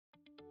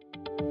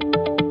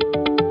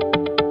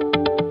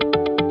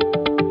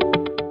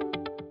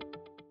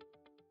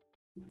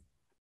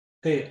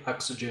Hey,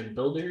 Oxygen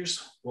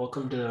Builders,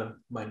 welcome to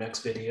my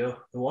next video.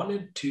 I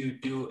wanted to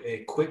do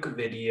a quick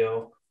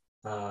video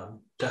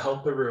to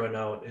help everyone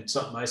out. It's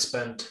something I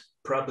spent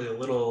probably a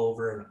little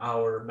over an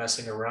hour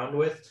messing around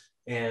with,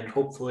 and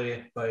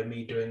hopefully by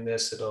me doing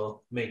this,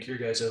 it'll make your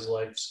guys'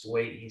 lives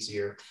way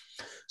easier.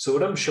 So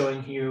what I'm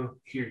showing you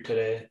here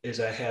today is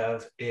I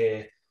have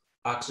a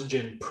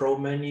Oxygen Pro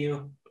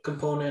menu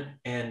component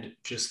and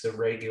just the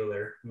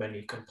regular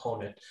menu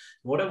component.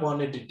 What I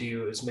wanted to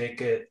do is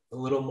make it a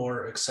little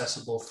more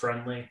accessible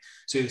friendly.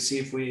 So you see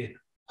if we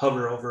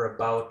hover over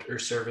about or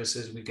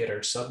services, we get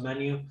our sub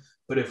menu.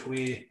 But if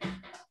we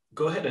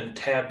go ahead and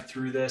tab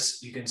through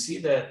this, you can see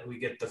that we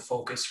get the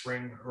focus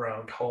ring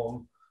around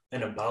home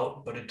and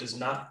about, but it does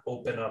not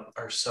open up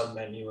our sub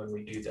menu when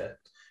we do that.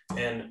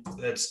 And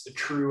that's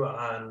true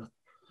on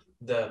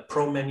the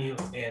pro menu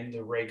and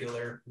the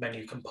regular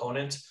menu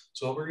components.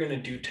 So what we're going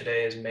to do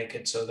today is make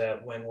it so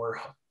that when we're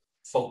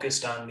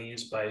focused on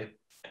these by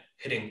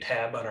hitting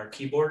tab on our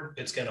keyboard,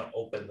 it's going to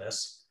open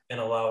this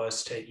and allow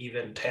us to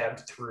even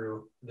tab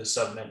through the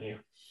submenu.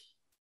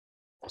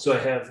 So I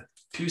have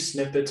two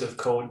snippets of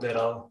code that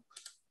I'll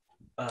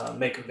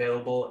make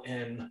available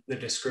in the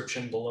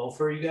description below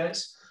for you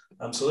guys.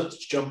 So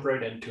let's jump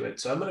right into it.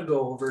 So I'm going to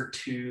go over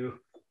to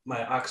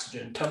my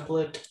Oxygen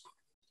template.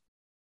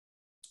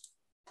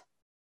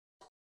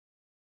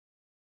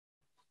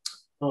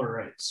 All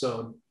right,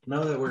 so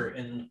now that we're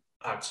in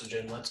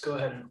Oxygen, let's go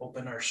ahead and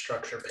open our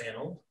structure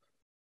panel.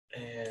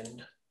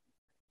 And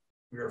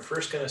we're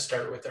first going to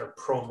start with our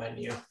Pro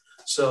menu.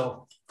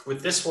 So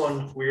with this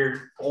one,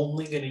 we're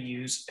only going to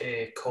use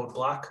a code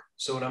block.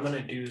 So what I'm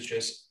going to do is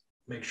just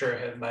make sure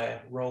I have my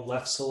row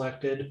left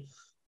selected,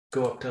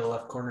 go up to the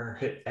left corner,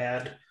 hit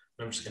add.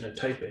 I'm just going to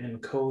type in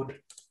code,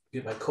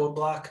 get my code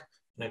block,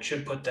 and I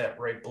should put that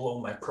right below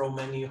my Pro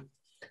menu.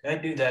 And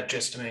I do that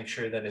just to make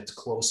sure that it's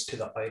close to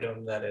the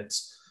item that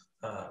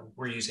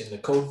we're using the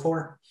code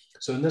for.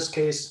 So in this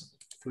case,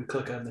 if we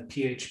click on the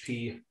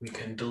PHP, we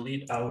can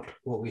delete out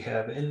what we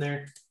have in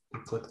there. We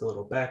click the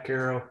little back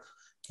arrow,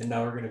 and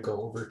now we're going to go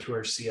over to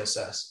our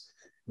CSS.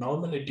 And all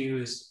I'm going to do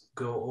is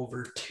go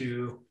over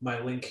to my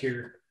link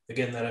here,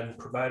 again, that I'm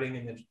providing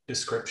in the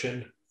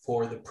description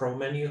for the Pro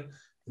menu.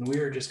 And we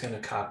are just going to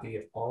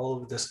copy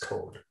all of this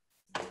code.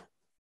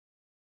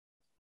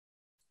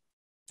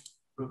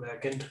 Go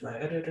back into my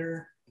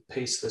editor,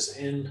 paste this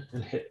in,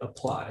 and hit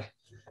apply.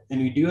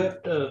 And you do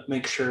have to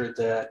make sure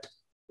that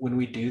when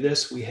we do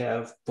this, we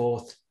have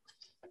both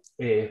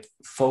a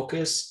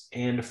focus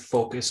and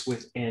focus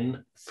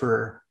within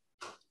for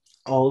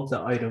all of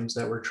the items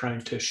that we're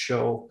trying to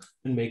show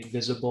and make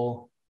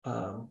visible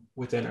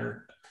within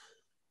our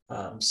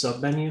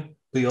submenu.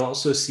 But you'll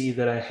also see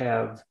that I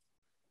have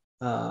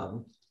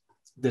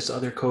this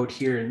other code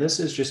here. And this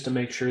is just to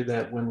make sure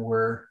that when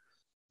we're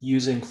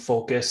using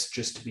focus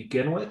just to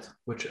begin with,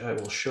 which I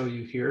will show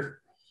you here,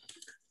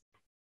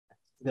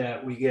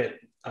 that we get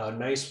a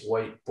nice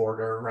white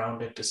border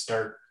around it to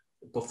start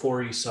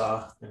before you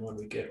saw. And when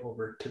we get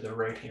over to the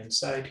right-hand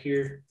side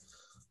here,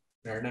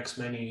 in our next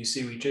menu, you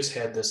see we just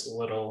had this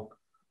little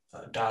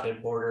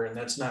dotted border, and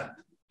that's not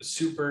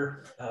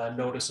super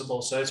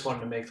noticeable. So I just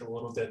wanted to make it a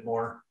little bit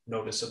more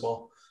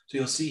noticeable. So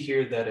you'll see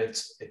here that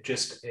it's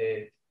just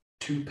a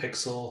 2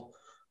 pixel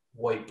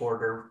white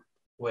border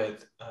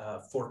with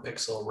 4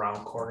 pixel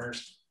round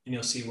corners. And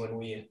you'll see when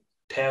we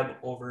tab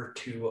over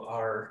to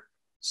our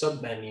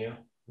submenu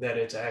that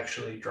it's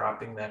actually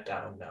dropping that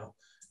down now.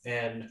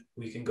 And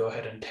we can go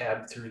ahead and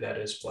tab through that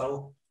as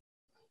well.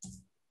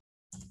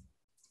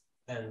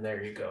 And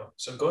there you go.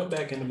 So going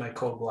back into my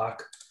code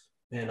block,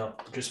 and I'll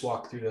just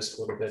walk through this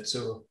a little bit.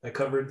 So I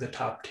covered the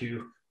top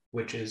two,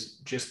 which is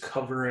just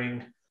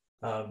covering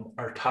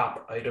our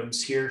top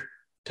items here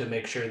to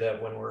make sure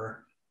that when we're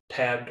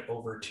tabbed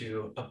over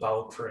to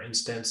about, for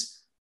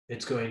instance,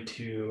 it's going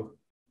to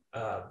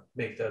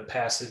make the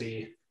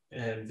opacity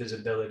and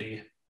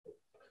visibility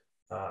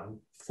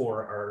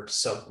for our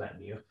sub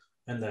menu.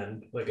 And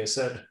then, like I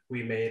said,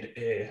 we made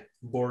a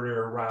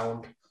border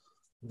around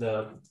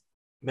the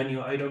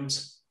menu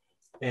items.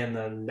 And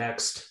then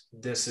next,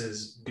 this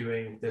is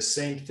doing the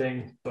same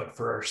thing, but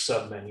for our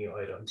sub menu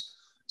items.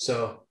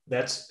 So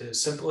that's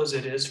as simple as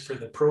it is for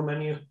the Pro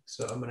menu.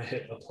 So I'm going to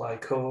hit apply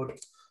code,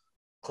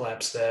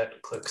 collapse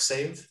that, click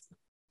save.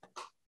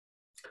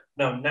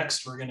 Now,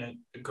 next, we're going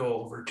to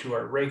go over to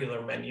our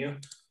regular menu.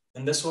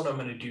 And this one I'm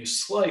going to do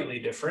slightly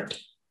different.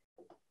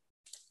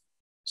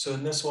 So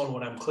in this one,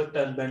 when I'm clicked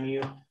on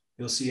menu,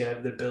 you'll see I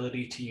have the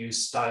ability to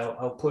use style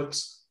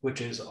outputs,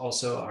 which is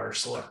also our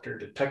selector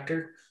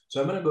detector. So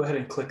I'm going to go ahead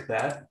and click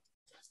that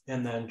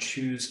and then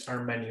choose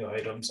our menu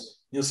items.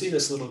 You'll see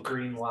this little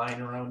green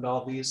line around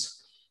all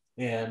these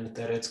and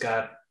that it's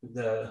got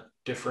the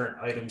different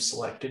items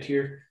selected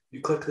here.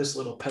 You click this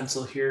little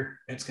pencil here,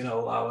 it's going to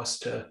allow us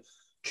to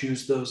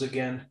choose those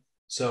again.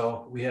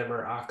 So we have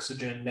our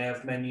Oxygen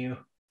nav menu,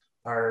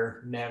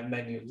 our nav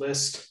menu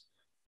list,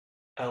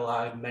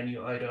 LI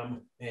menu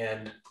item,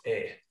 and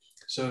A.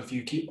 So if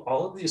you keep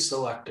all of these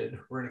selected,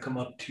 we're going to come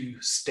up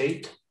to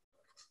state,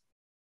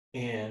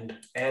 and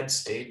add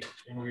state,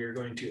 and we are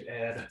going to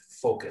add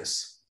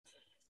focus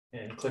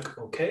and click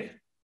OK.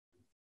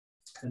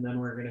 And then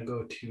we're going to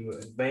go to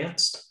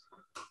advanced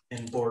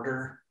and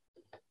border,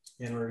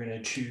 and we're going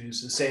to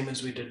choose the same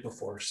as we did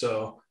before.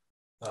 So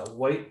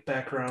white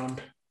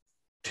background,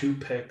 2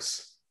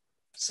 pixels,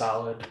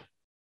 solid,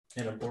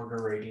 and a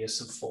border radius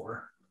of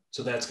 4.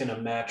 So that's going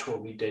to match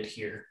what we did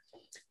here.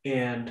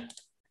 And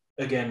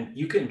again,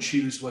 you can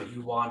choose what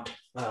you want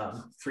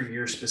for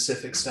your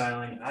specific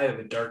styling. I have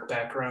a dark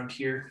background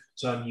here,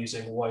 so I'm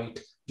using white.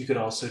 You could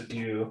also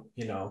do,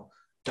 you know,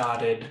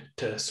 dotted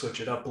to switch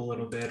it up a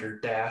little bit, or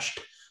dashed.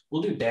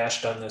 We'll do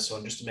dashed on this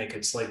one just to make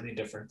it slightly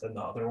different than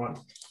the other one.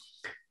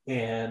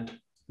 And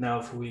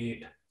now if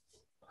we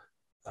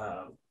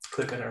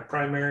click on our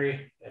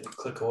primary and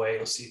click away,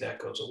 you'll see that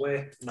goes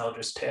away. And I'll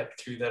just tab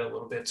through that a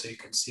little bit so you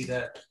can see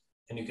that.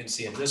 And you can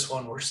see in this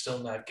one, we're still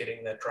not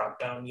getting that drop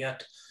down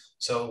yet.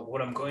 So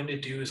what I'm going to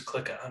do is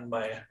click on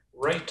my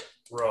right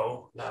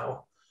row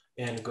now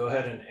and go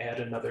ahead and add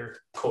another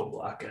code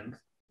block in.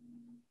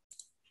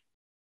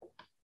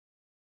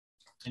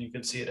 And you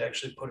can see it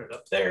actually put it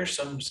up there.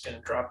 So I'm just going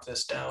to drop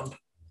this down.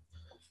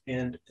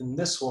 And in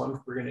this one,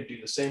 we're going to do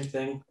the same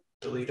thing,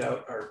 delete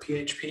out our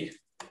PHP,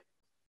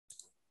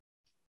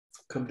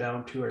 come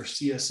down to our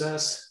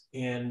CSS,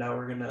 and now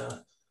we're going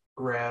to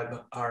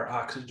grab our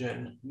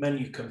Oxygen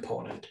menu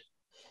component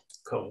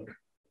code.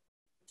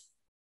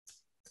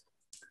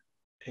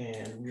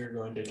 And we're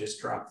going to just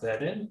drop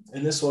that in.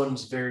 And this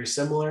one's very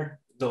similar.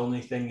 The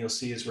only thing you'll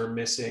see is we're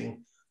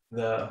missing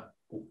the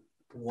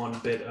one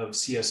bit of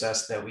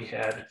CSS that we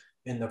had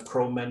in the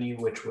Pro menu,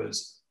 which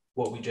was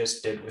what we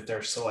just did with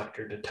our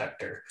selector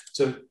detector.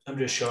 So I'm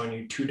just showing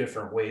you 2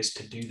 different ways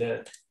to do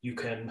that. You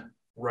can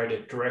write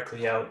it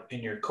directly out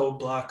in your code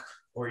block,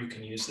 or you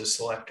can use the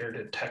selector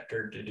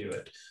detector to do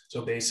it.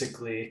 So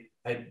basically,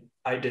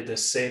 I did the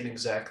same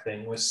exact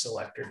thing with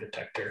selector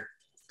detector.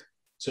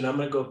 So now I'm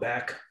going to go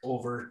back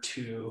over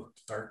to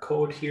our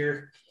code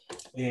here.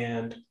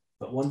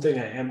 But one thing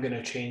I am going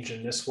to change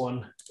in this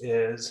one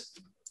is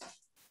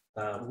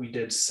we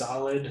did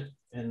solid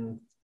in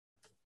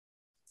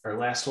our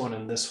last one,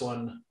 and this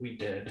one we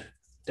did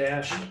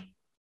dash.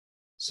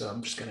 So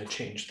I'm just going to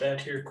change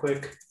that here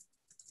quick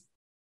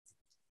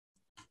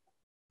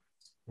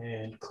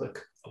and click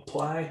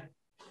apply.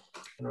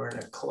 And we're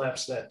going to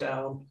collapse that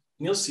down.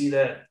 And you'll see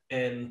that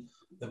in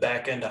the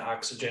back end of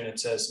Oxygen, it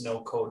says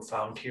no code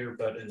found here,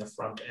 but in the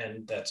front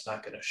end, that's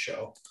not going to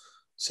show.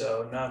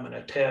 So now I'm going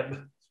to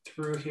tab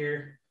through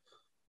here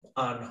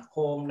on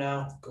home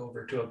now, go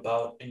over to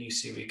about, and you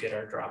see we get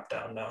our drop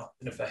down now.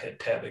 And if I hit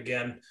tab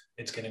again,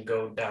 it's going to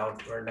go down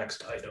to our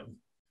next item.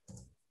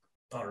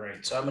 All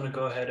right, so I'm going to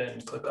go ahead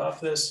and click off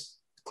this,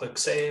 click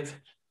save,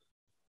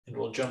 and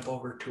we'll jump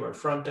over to our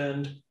front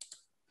end,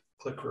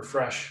 click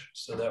refresh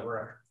so that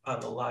we're on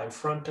the live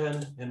front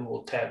end, and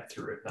we'll tab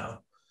through it now.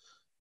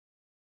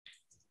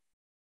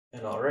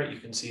 And all right, you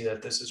can see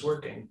that this is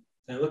working.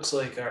 And it looks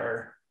like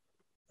our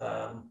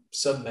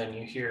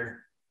submenu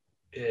here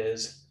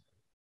is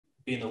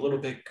being a little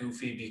bit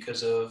goofy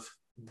because of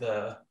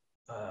the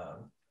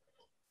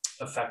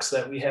effects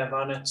that we have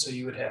on it. So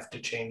you would have to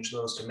change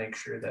those to make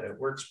sure that it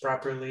works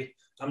properly.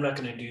 I'm not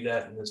going to do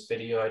that in this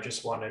video. I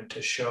just wanted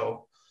to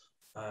show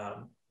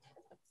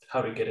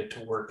how to get it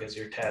to work as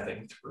you're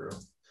tabbing through.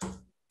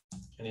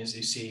 And as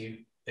you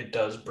see, it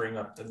does bring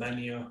up the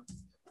menu.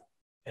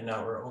 And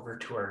now we're over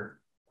to our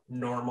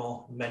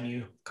normal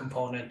menu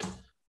component.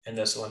 And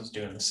this one's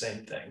doing the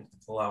same thing,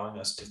 allowing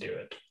us to do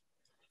it.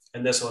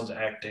 And this one's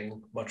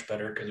acting much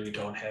better because we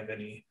don't have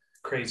any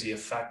crazy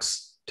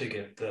effects to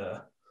get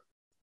the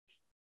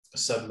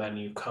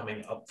submenu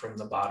coming up from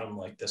the bottom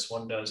like this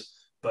one does.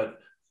 But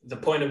the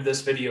point of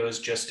this video is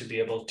just to be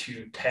able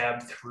to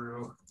tab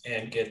through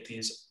and get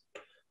this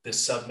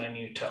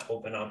submenu to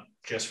open up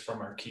just from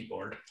our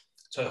keyboard.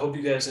 So I hope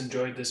you guys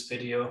enjoyed this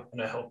video,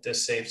 and I hope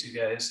this saves you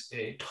guys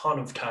a ton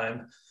of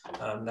time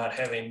not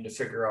having to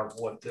figure out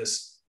what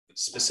this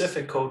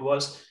specific code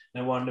was.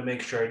 And I wanted to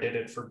make sure I did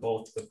it for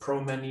both the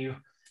Pro menu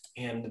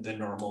and the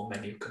normal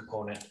menu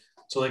component.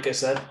 So like I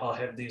said, I'll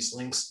have these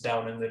links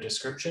down in the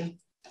description,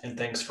 and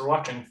thanks for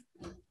watching.